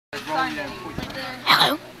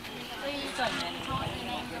Hello.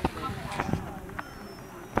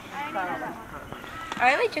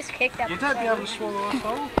 I only just kicked that. You don't be able to swallow us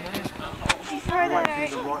whole. Throw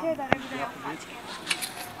that over.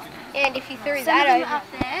 And if you threw that over.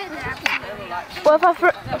 What if I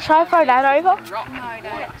try to throw that over? No,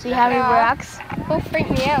 don't. See how he reacts? It'll freak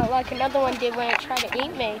me out like another one did when it tried to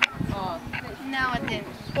eat me. No, it didn't.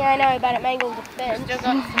 Yeah, I know, but it mangled the fence. Still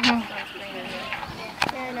got some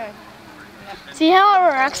Yeah, I know. See how it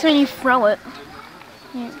reacts when you throw it?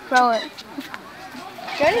 Yeah, throw it.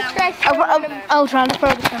 Don't try I'll try to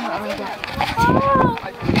throw the thing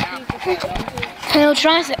and he'll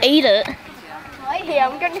try to eat it. Right here,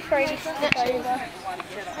 I'm going to throw this stick over.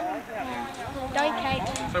 Don't, Kate.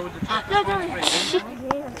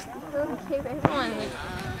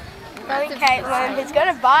 Don't, Caitlin. It's going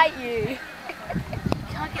to bite you.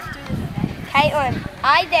 Caitlin,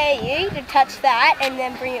 I dare you to touch that and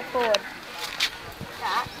then bring it forward.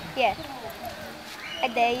 that. Yeah. I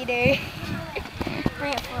dare you to.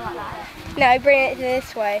 Bring it forward like that. No, bring it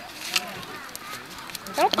this way.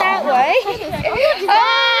 Not that way. Is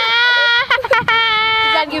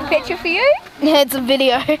that a good picture for you? Yeah, it's a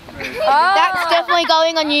video. Oh. That's definitely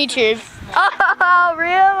going on YouTube. Oh,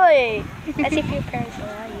 really? As if your parents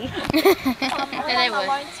allow you. Yeah, they would.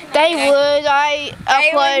 They would. I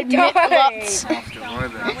upload don't. lots.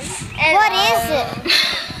 What is it?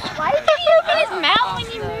 Why did you open his mouth when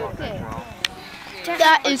you moved it?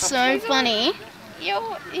 That is so funny.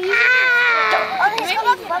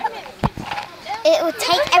 It will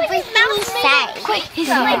take everything you say.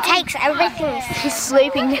 It takes everything you say. He's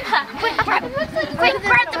sleeping now. Quick, grab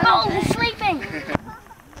the bowl. He's sleeping.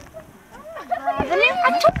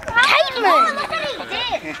 Caitlin! Oh, look what he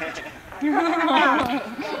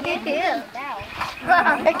did.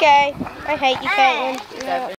 Okay, I hate you, Caitlin.